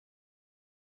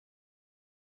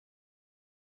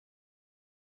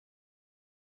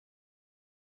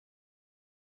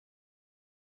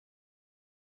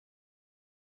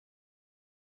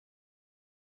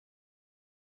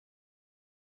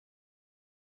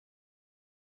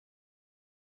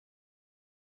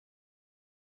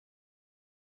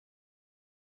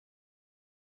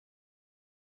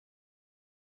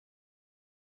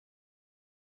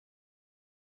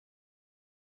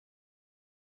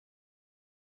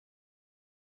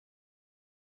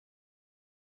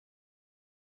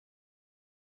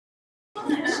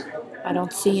I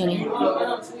don't see any.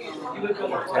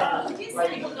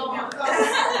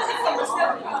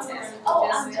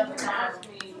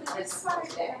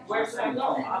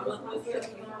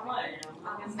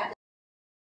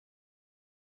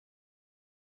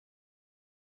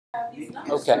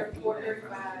 Okay.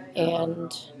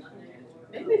 And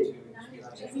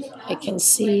I can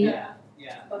see,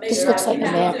 this looks like a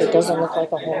map, it doesn't look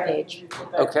like a home page.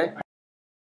 Okay.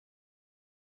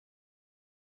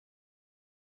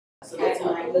 I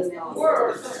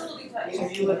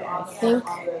think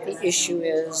the issue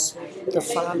is the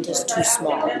font is too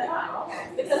small.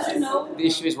 The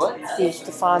issue is what?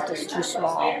 The font is too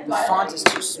small. The font is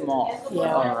too small.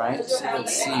 Yeah. All right. So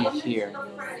let's see here.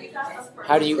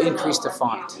 How do you increase the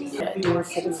font? What I do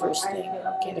for the first thing.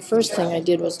 Okay, the first thing I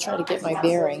did was try to get my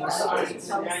bearings.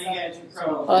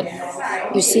 But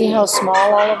you see how small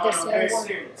all of this is?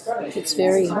 It's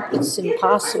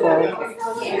impossible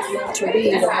to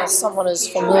read unless someone is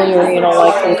familiar, you know,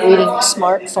 like with reading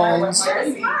smartphones.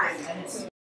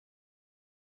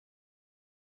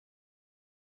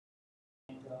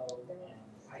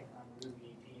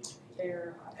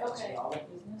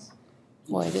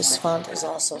 Boy, this font is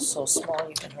also so small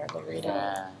you can hardly read it.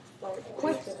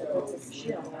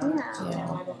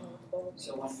 Yeah.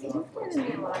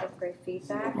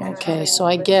 Okay, so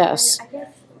I guess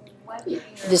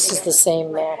this is the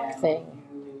same Mac thing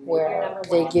where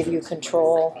they give you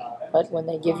control, but when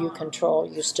they give you control,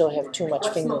 you still have too much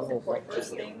finger movement.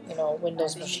 You know,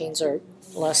 Windows machines are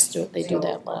less, they do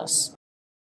that less.